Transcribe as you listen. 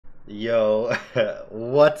Yo,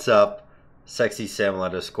 what's up, sexy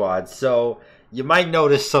SamDaDude squad? So, you might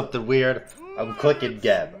notice something weird. I'm clicking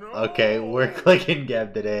GEB, okay? We're clicking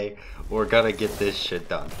GEB today. We're gonna get this shit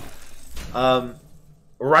done.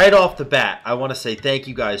 Right off the bat, I want to say thank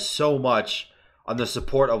you guys so much on the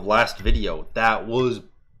support of last video. That was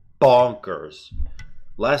bonkers.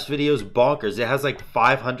 Last video's bonkers. It has like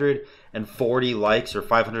 540 likes or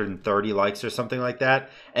 530 likes or something like that.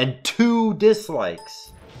 And 2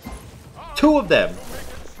 dislikes. 2 of them.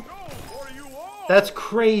 That's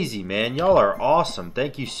crazy, man. Y'all are awesome.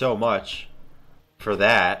 Thank you so much for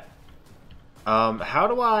that. How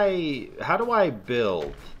do I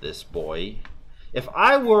build this boy? If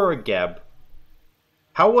I were a GEB,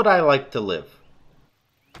 how would I like to live?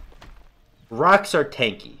 Rocks are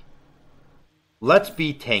tanky. Let's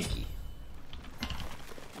be tanky.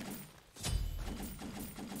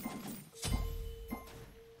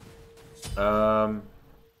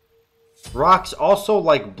 Rocks also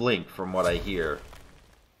like blink from what I hear.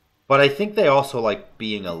 But I think they also like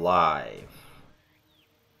being alive.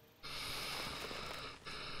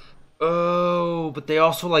 Oh, but they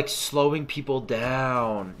also like slowing people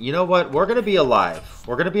down. You know what? We're going to be alive.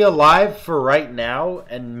 We're going to be alive for right now.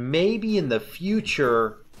 And maybe in the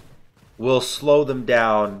future, we'll slow them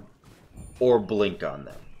down or blink on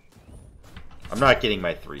them. I'm not getting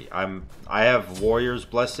my 3. I have Warrior's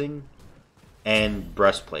Blessing and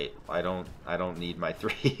Breastplate. I don't need my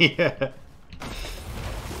 3.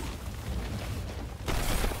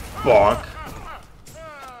 Bonk.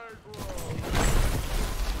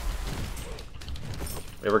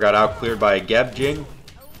 Ever got out-cleared by a GEB, Jing?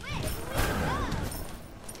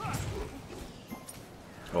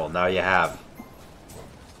 Well, now you have.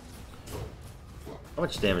 How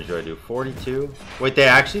much damage do I do? 42? Wait, they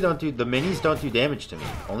actually don't do... The minis don't do damage to me.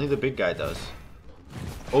 Only the big guy does.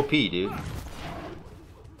 OP, dude.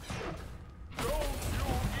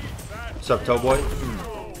 What's up, Towboy?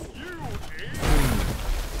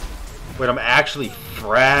 Wait, I'm actually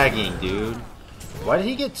fragging, dude. Why did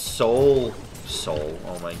he get soul?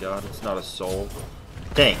 Oh my god, it's not a soul.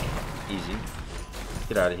 Tank. Easy.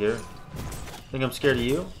 Get out of here. Think I'm scared of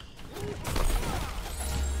you?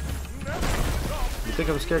 You think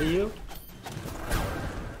I'm scared of you?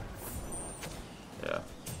 Yeah.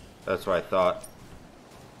 That's what I thought.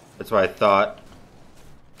 That's what I thought.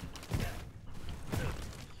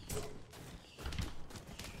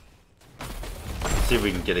 Let's see if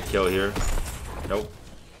we can get a kill here. Nope.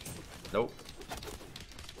 Nope.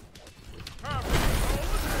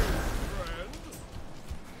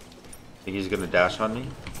 Think he's gonna dash on me?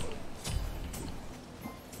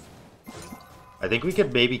 I think we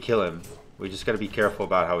could maybe kill him. We just gotta be careful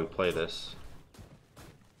about how we play this.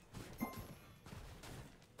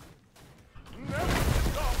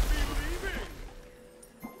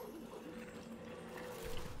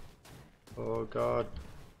 Oh god.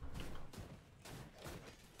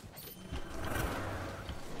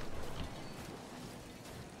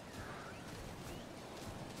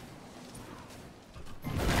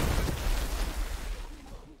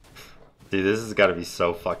 Dude, this has got to be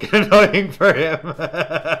so fucking annoying for him.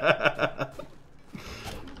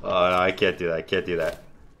 Oh, no, I can't do that. I can't do that.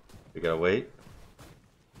 We gotta wait.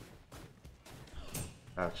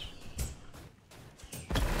 Ouch.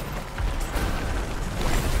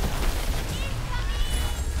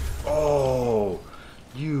 Oh,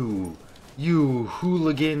 you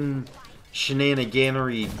hooligan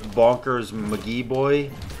shenaniganery bonkers McGee boy.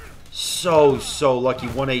 So lucky.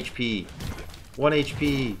 1 HP. 1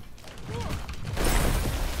 HP.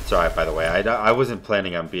 It's alright, by the way. I wasn't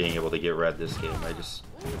planning on being able to get red this game. I just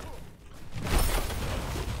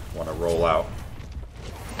want to roll out.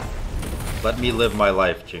 Let me live my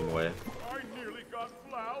life, Jingwei. I nearly got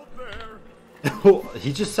plowed there.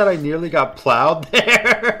 He just said I nearly got plowed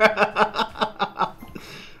there?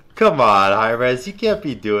 Come on, hi-rez. You can't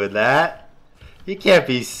be doing that. You can't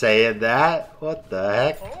be saying that. What the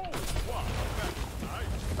heck?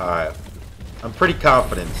 Alright. I'm pretty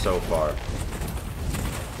confident so far.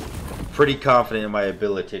 Pretty confident in my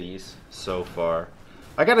abilities so far.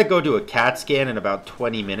 I gotta go do a CAT scan in about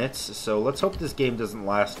 20 minutes, so let's hope this game doesn't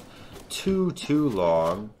last too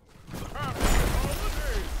long.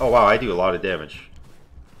 Oh wow, I do a lot of damage.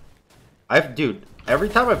 Dude, every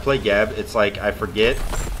time I play GEB, it's like I forget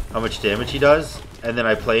how much damage he does, and then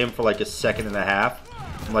I play him for like a second and a half.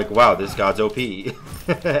 I'm like, wow, this god's OP.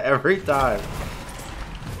 Every time.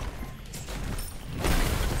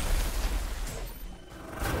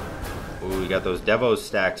 Ooh, we got those Devo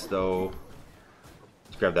stacks, though.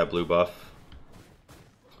 Let's grab that blue buff.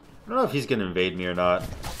 I don't know if he's going to invade me or not.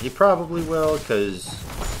 He probably will, because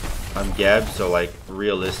I'm GEB, so like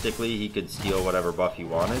realistically he could steal whatever buff he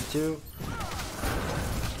wanted to.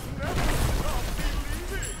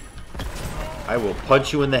 I will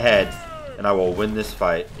punch you in the head and I will win this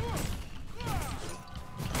fight.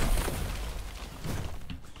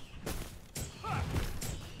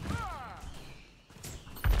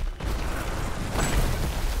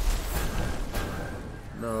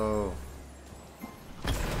 No.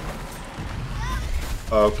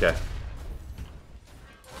 Okay.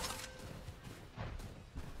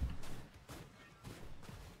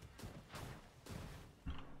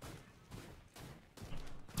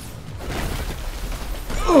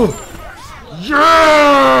 Oh!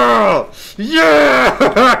 Yeah!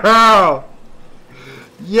 Yeah!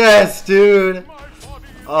 Yes, dude!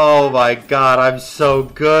 Oh my god, I'm so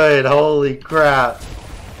good. Holy crap.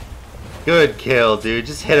 Good kill, dude.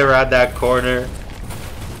 Just hit around that corner.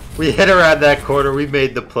 We hit around that corner. We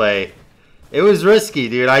made the play. It was risky,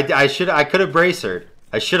 dude. I could have bracered.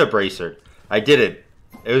 I should have bracered. I didn't.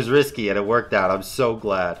 It was risky and it worked out. I'm so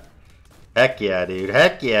glad. Heck yeah, dude.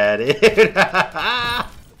 Heck yeah, dude.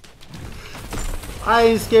 I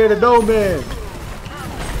ain't scared of no man.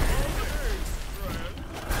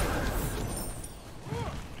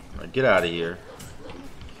 Right, get out of here,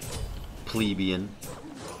 plebeian.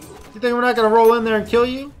 You think we're not gonna roll in there and kill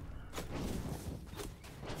you?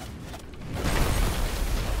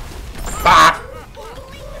 Bah!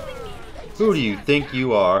 Who do you think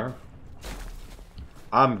you are?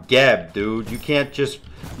 I'm GEB, dude. You can't just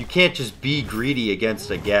be greedy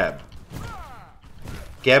against a GEB.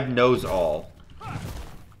 GEB knows all.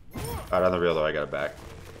 Alright, on the real though, I got it back.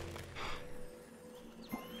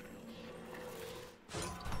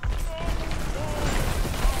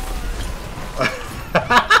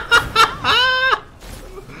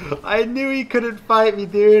 I knew he couldn't fight me,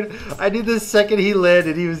 dude. I knew the second he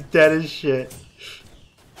landed, he was dead as shit.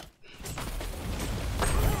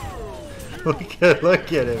 Look at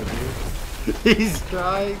him, dude. He's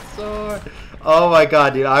trying so hard. Oh my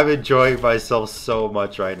god, dude. I'm enjoying myself so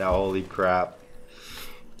much right now. Holy crap.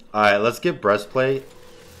 Alright, let's get breastplate.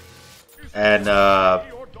 And, yeah,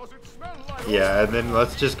 and then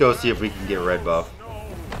let's just go see if we can get red buff.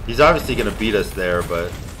 He's obviously going to beat us there,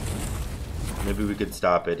 but maybe we could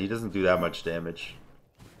stop it. He doesn't do that much damage.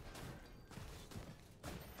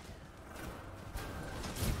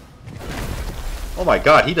 Oh my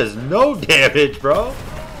god, he does no damage, bro.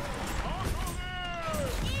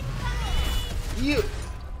 You...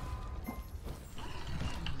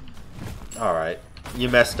 Alright. You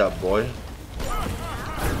messed up, boy.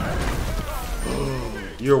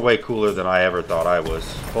 You're way cooler than I ever thought I was.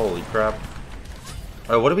 Holy crap.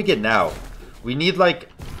 Alright, what do we get now? We need, like,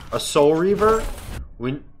 a Soul Reaver.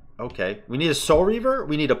 Okay. We need a Soul Reaver.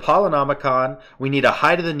 We need a Polynomicon. We need a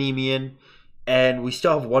Hide of the Nemean. And we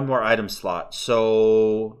still have one more item slot.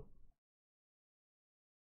 So...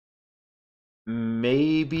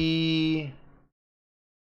 Maybe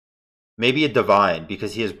a Divine,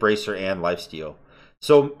 because he has Bracer and Lifesteal.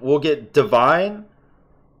 So we'll get Divine,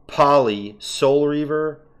 Poly, Soul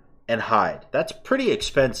Reaver, and Hide. That's pretty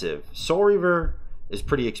expensive. Soul Reaver is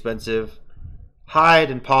pretty expensive. Hide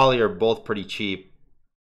and Poly are both pretty cheap.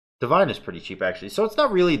 Divine is pretty cheap, actually. So it's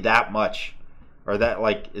not really that much. Or that,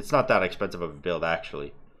 like, it's not that expensive of a build,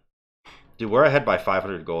 actually. Dude, we're ahead by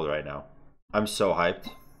 500 gold right now. I'm so hyped.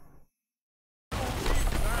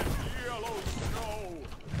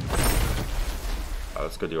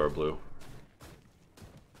 Let's go do our blue.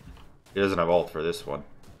 He doesn't have ult for this one.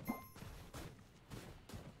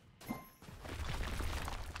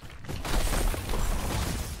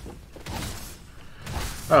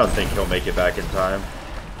 I don't think he'll make it back in time.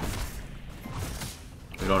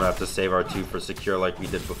 We don't have to save our 2 for secure like we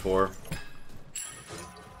did before.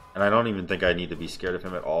 And I don't even think I need to be scared of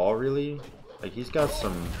him at all, really. Like, he's got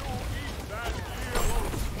some...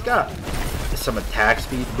 He's got some attack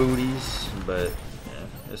speed booties, but...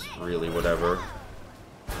 It's really whatever.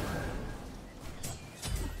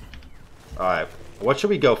 Alright, what should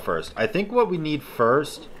we go first? I think what we need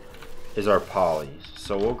first is our Poly.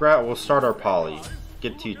 So we'll start our Poly.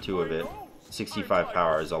 Get 2 of it. 65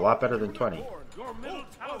 power is a lot better than 20.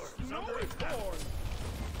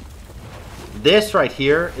 This right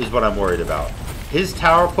here is what I'm worried about. His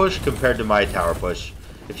tower push compared to my tower push.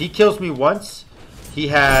 If he kills me once, he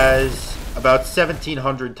has about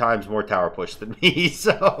 1,700 times more tower push than me,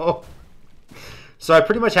 so I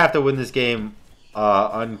pretty much have to win this game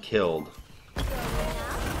unkilled.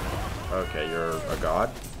 Okay, you're a god.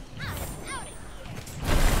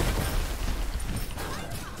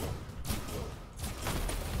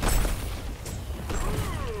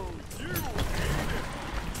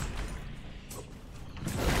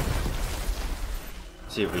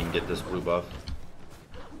 See if we can get this blue buff.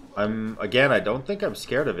 Again, I don't think I'm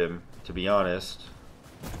scared of him, to be honest.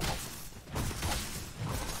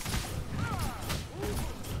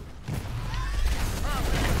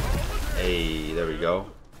 Hey, there we go.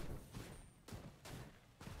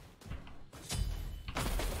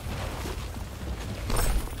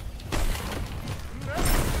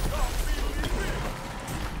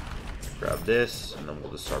 Grab this, and then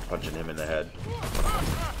we'll just start punching him in the head.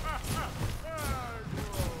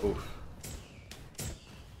 Oof.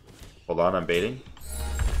 Hold on, I'm baiting.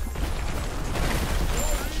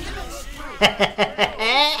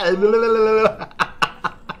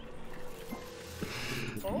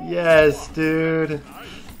 Yes, dude.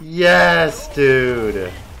 Yes,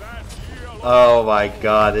 dude. Oh my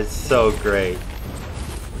god, it's so great.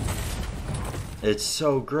 It's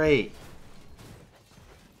so great.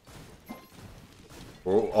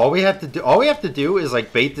 All we have to do is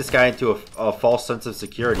like bait this guy into a false sense of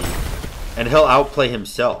security, and he'll outplay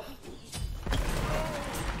himself.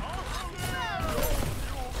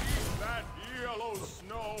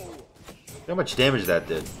 Look how much damage that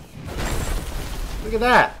did. Look at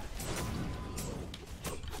that.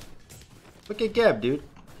 Look at GEB, dude.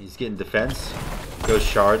 He's getting defense. Goes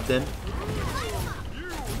shard then.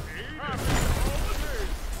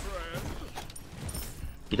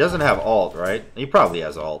 He doesn't have ult, right? He probably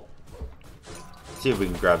has ult. Let's see if we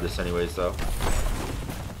can grab this anyways, though.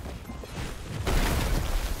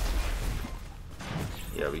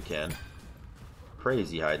 Yeah, we can.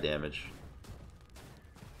 Crazy high damage.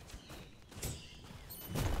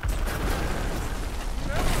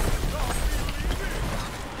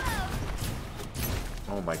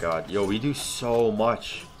 Oh my god. Yo, we do so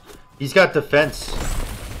much. He's got defense.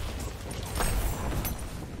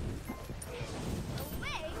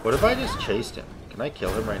 What if I just chased him? Can I kill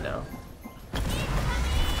him right now?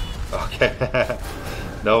 Okay.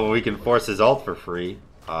 No, we can force his ult for free.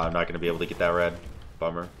 I'm not going to be able to get that red.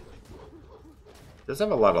 Bummer. Does have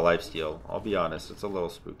a lot of lifesteal. I'll be honest. It's a little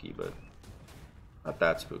spooky, but not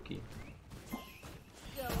that spooky.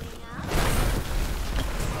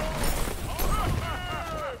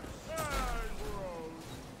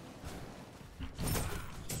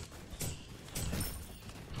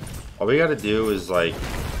 All we gotta do is like,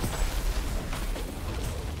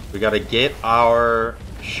 we gotta get our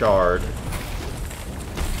shard,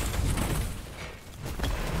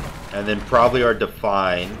 and then probably our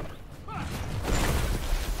divine,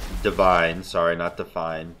 sorry, not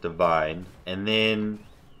define, divine, and then,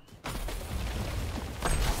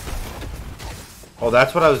 oh,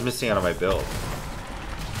 that's what I was missing out of my build.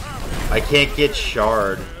 I can't get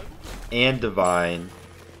shard and divine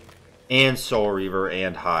and soul reaver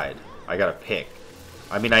and hide. I gotta pick.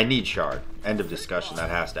 I mean, I need shard. End of discussion. That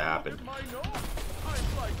has to happen.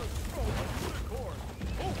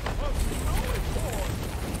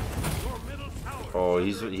 Oh,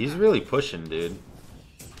 he's really pushing, dude.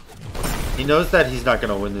 He knows that he's not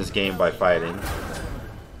gonna win this game by fighting.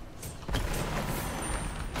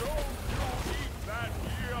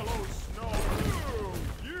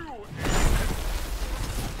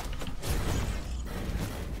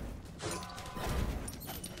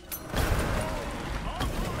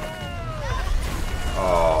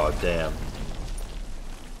 Oh, damn.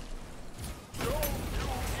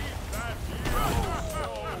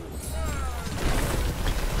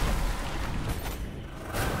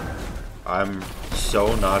 I'm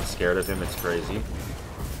so not scared of him, it's crazy.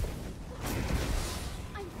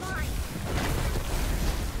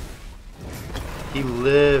 He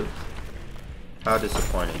lived. How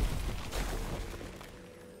disappointing.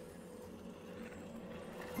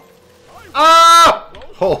 Ah!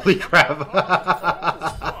 Holy crap.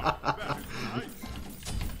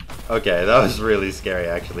 Okay, that was really scary,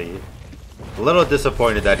 actually. A little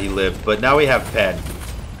disappointed that he lived, but now we have Pen.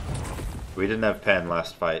 We didn't have Pen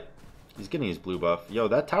last fight. He's getting his blue buff. Yo,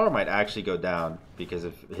 that tower might actually go down because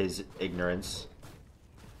of his ignorance.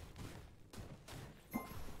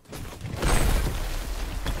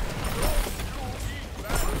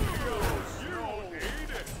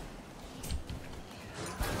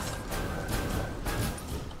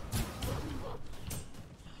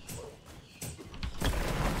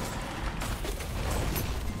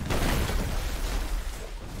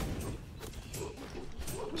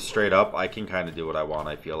 Straight up, I can kind of do what I want,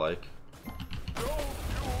 I feel like.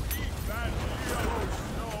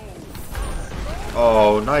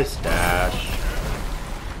 Oh, nice dash.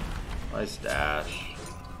 Nice dash.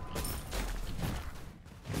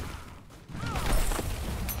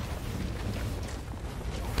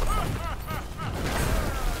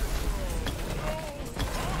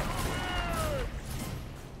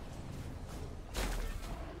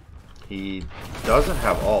 He doesn't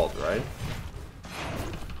have ult, right?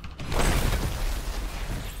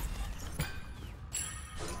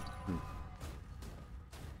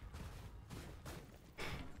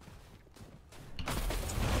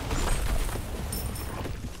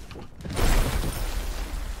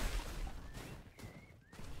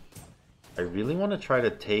 I really want to try to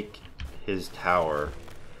take his tower,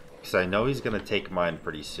 because I know he's going to take mine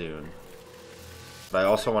pretty soon. But I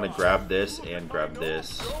also want to grab this and grab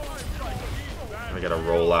this. I gotta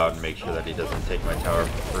roll out and make sure that he doesn't take my tower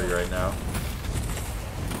for free right now.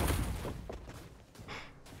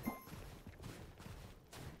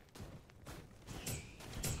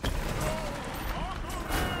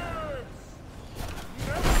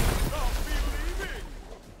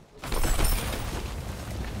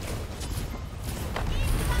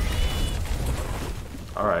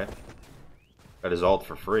 Alright. Got his ult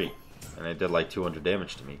for free. And it did like 200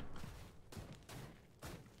 damage to me.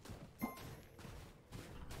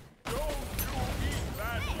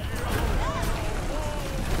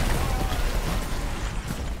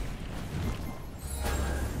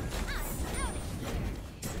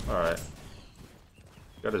 Alright.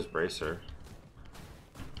 Got his bracer.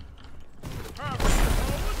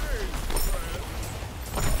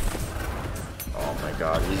 Oh my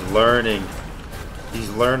god, he's learning. He's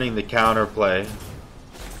learning the counterplay.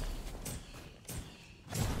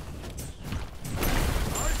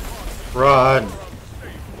 Run!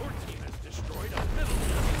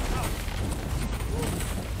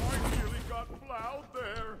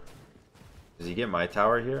 Does he get my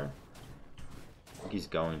tower here? I think he's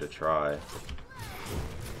going to try.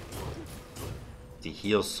 He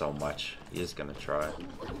heals so much. He is going to try.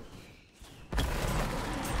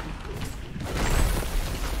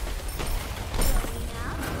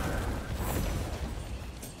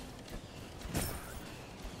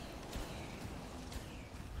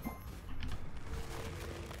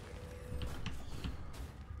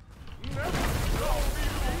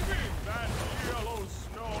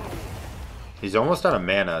 He's almost out of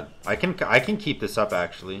mana. I can keep this up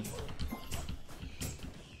actually.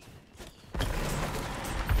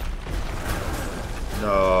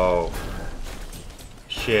 No.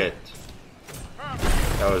 Shit.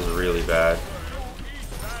 That was really bad.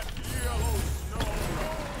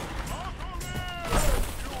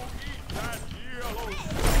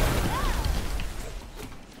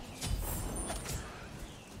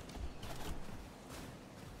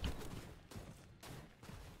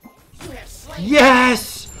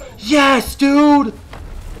 Yes! Yes, dude!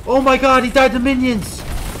 Oh my god, he died to minions!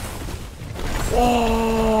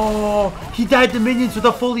 Oh! He died to minions with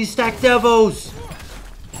a fully stacked Devos!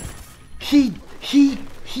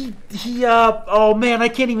 Oh man, I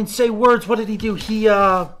can't even say words. What did he do?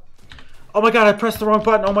 Oh my god, I pressed the wrong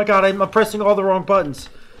button. Oh my god, I'm pressing all the wrong buttons.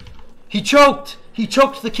 He choked! He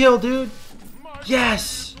choked the kill, dude!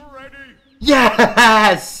 Yes!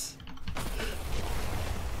 Yes!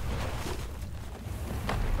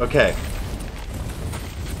 Okay.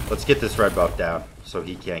 Let's get this red buff down so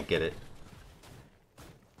he can't get it.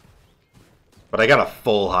 But I got a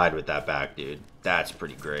full hide with that back, dude. That's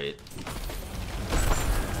pretty great.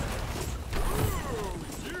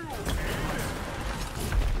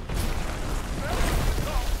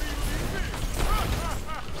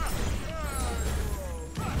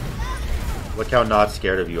 Look how not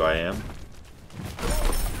scared of you I am.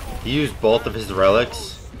 He used both of his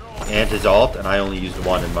relics and his ult, and I only used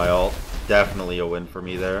one in my ult. Definitely a win for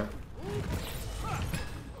me there.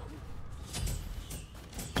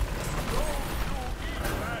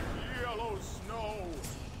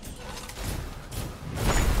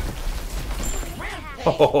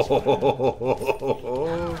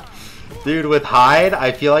 Dude, with Hyde,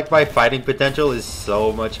 I feel like my fighting potential is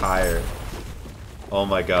so much higher. Oh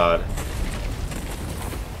my god.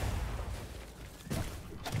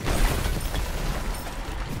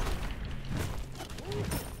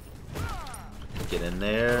 Get in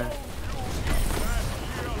there.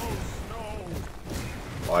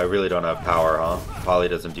 Oh, I really don't have power, huh? Polly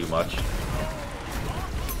doesn't do much.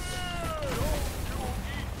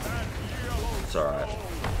 It's alright.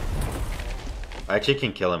 I actually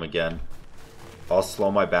can kill him again. I'll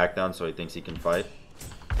slow my back down so he thinks he can fight.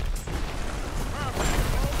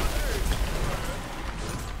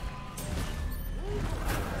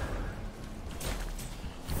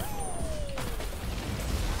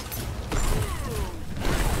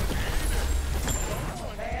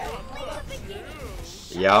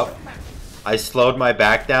 Yep. I slowed my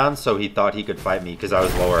back down so he thought he could fight me because I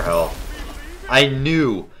was lower health. I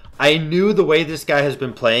knew the way this guy has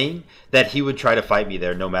been playing that he would try to fight me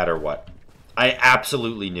there no matter what. I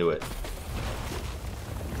absolutely knew it.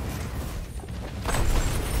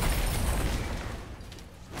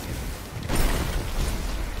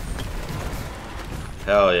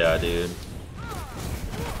 Hell yeah, dude.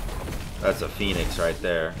 That's a phoenix right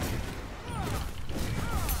there.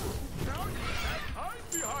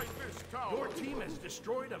 Your team has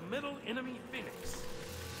destroyed a middle enemy phoenix.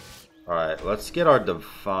 Alright, let's get our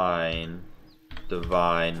divine.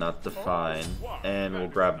 Divine, not define. And we'll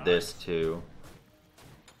grab this too.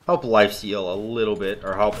 Help lifesteal a little bit,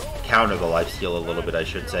 or help counter the lifesteal a little bit, I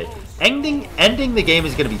should say. Ending the game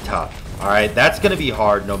is going to be tough. Alright, that's going to be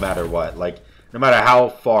hard no matter what. Like, no matter how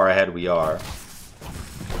far ahead we are.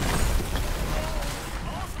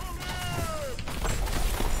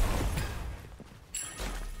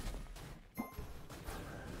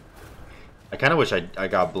 I kind of wish I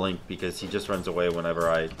got Blink because he just runs away whenever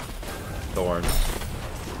I Thorns.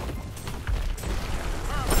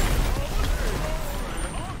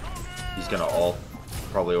 He's gonna ult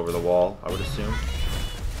probably over the wall, I would assume.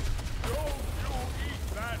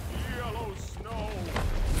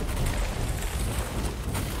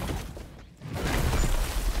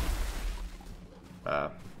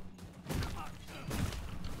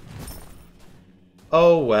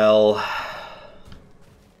 Oh well.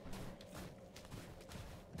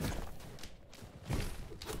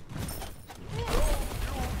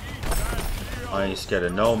 I ain't scared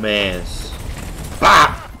of no man's.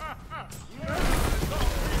 Bah!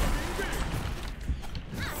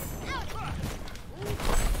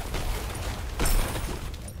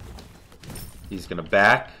 He's gonna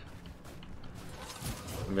back.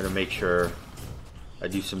 I'm gonna make sure I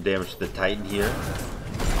do some damage to the Titan here.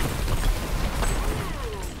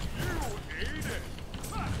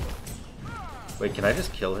 Wait, can I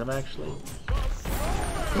just kill him actually?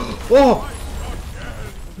 Oh!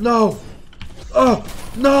 No! Oh!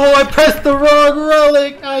 No! I pressed the wrong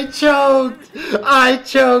relic! I choked! I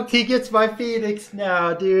choked! He gets my Phoenix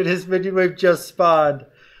now, dude. His minion wave just spawned.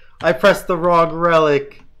 I pressed the wrong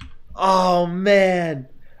relic. Oh, man.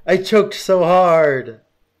 I choked so hard.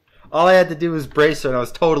 All I had to do was brace her and I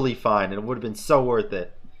was totally fine. And it would have been so worth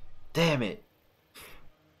it. Damn it.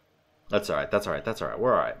 That's alright. That's alright. That's alright.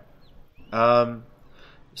 We're alright.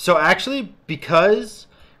 So actually, because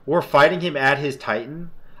we're fighting him at his Titan,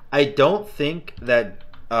 I don't think that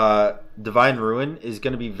Divine Ruin is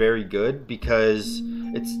going to be very good because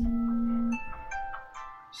it's...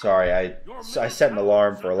 Sorry, I set an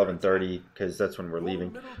alarm for 11:30 because that's when we're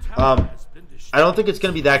leaving. I don't think it's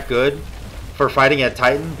going to be that good for fighting at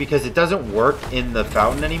Titan because it doesn't work in the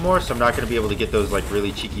fountain anymore, so I'm not going to be able to get those like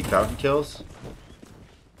really cheeky fountain kills.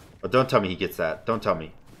 But don't tell me he gets that. Don't tell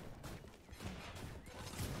me.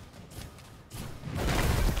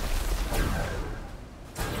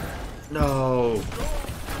 No.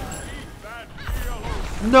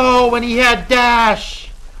 No, when he had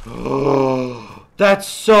dash. Oh, that's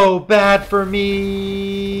so bad for me.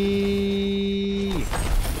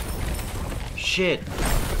 Shit.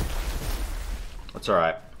 That's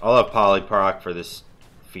alright. I'll have Polyproc for this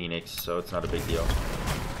Phoenix, so it's not a big deal.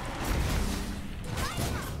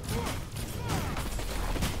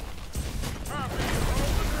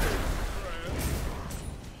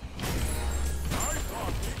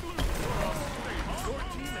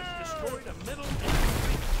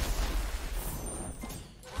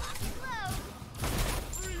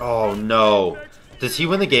 Oh no. Does he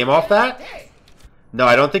win the game off that? No,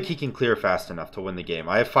 I don't think he can clear fast enough to win the game.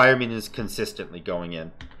 I have Fire Minions consistently going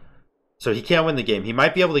in. So he can't win the game. He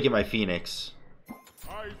might be able to get my Phoenix.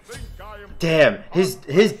 Damn, his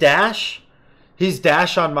dash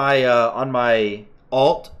on my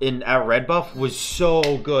ult at red buff was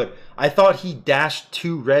so good. I thought he dashed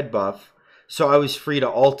to red buff, so I was free to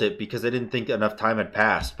ult it because I didn't think enough time had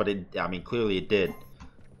passed, but I mean clearly it did.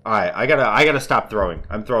 Alright, I gotta stop throwing.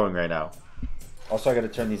 I'm throwing right now. Also, I gotta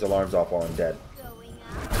turn these alarms off while I'm dead.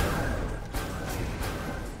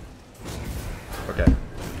 Okay.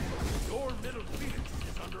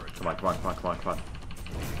 Come on, come on, come on, come on, come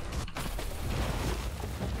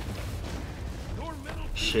on.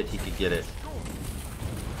 Shit, he could get it.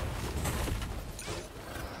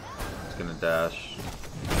 He's gonna dash.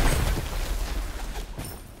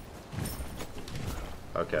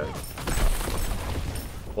 Okay.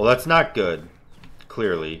 Well, that's not good,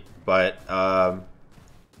 clearly, but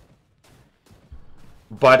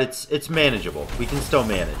it's manageable. We can still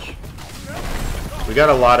manage. We got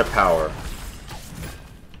a lot of power.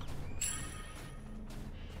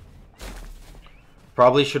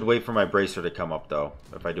 Probably should wait for my bracer to come up, though,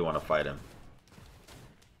 if I do want to fight him.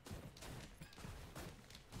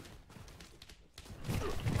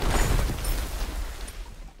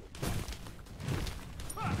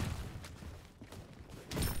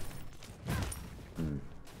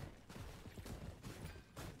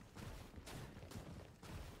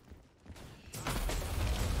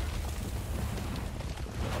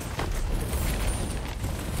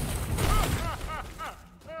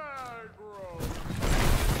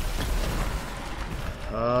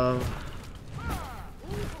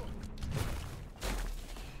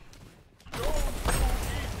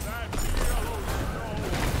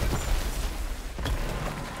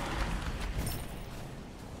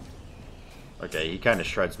 Okay, he kind of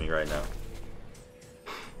shreds me right now.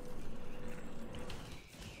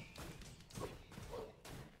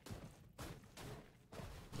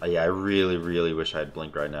 Yeah, I really, really wish I had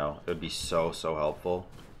Blink right now. It would be so, so helpful.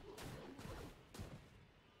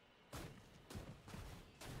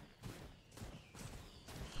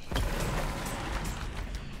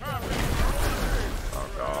 Oh,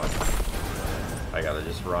 God. I gotta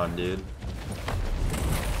just run, dude.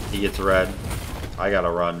 He gets red. I gotta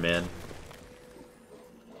run, man.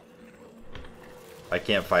 I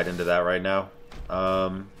can't fight into that right now.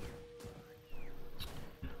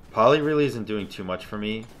 Poly really isn't doing too much for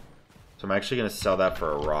me. So I'm actually going to sell that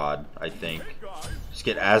for a rod, I think. Just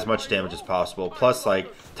get as much damage as possible. Plus,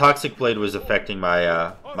 like, Toxic Blade was affecting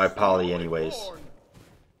my my Poly anyways.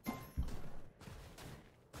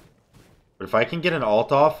 But if I can get an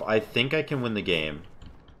ult off, I think I can win the game.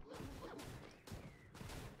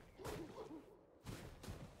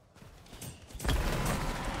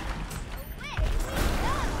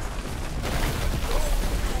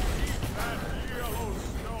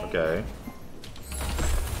 Okay.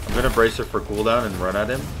 I'm gonna brace her for cooldown and run at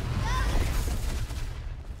him.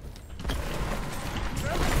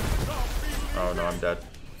 Oh no, I'm dead.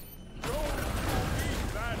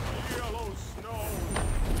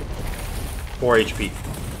 4 HP.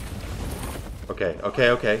 Okay, okay,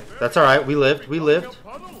 okay. That's alright, we lived, we lived.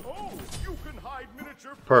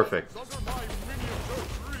 Perfect.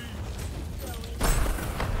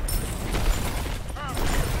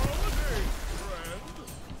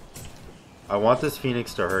 I want this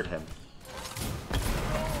Phoenix to hurt him.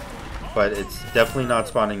 But it's definitely not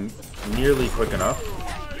spawning nearly quick enough.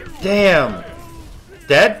 Damn!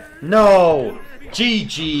 Dead? No!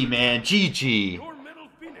 GG, man. GG.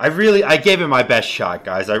 I gave it my best shot,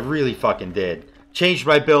 guys. I really fucking did. Changed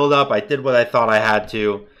my build up. I did what I thought I had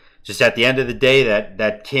to. Just at the end of the day,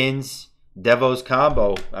 that Kins Devos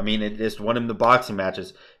combo, I mean, it just won him the boxing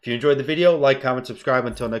matches. If you enjoyed the video, like, comment, subscribe.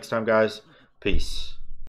 Until next time, guys. Peace.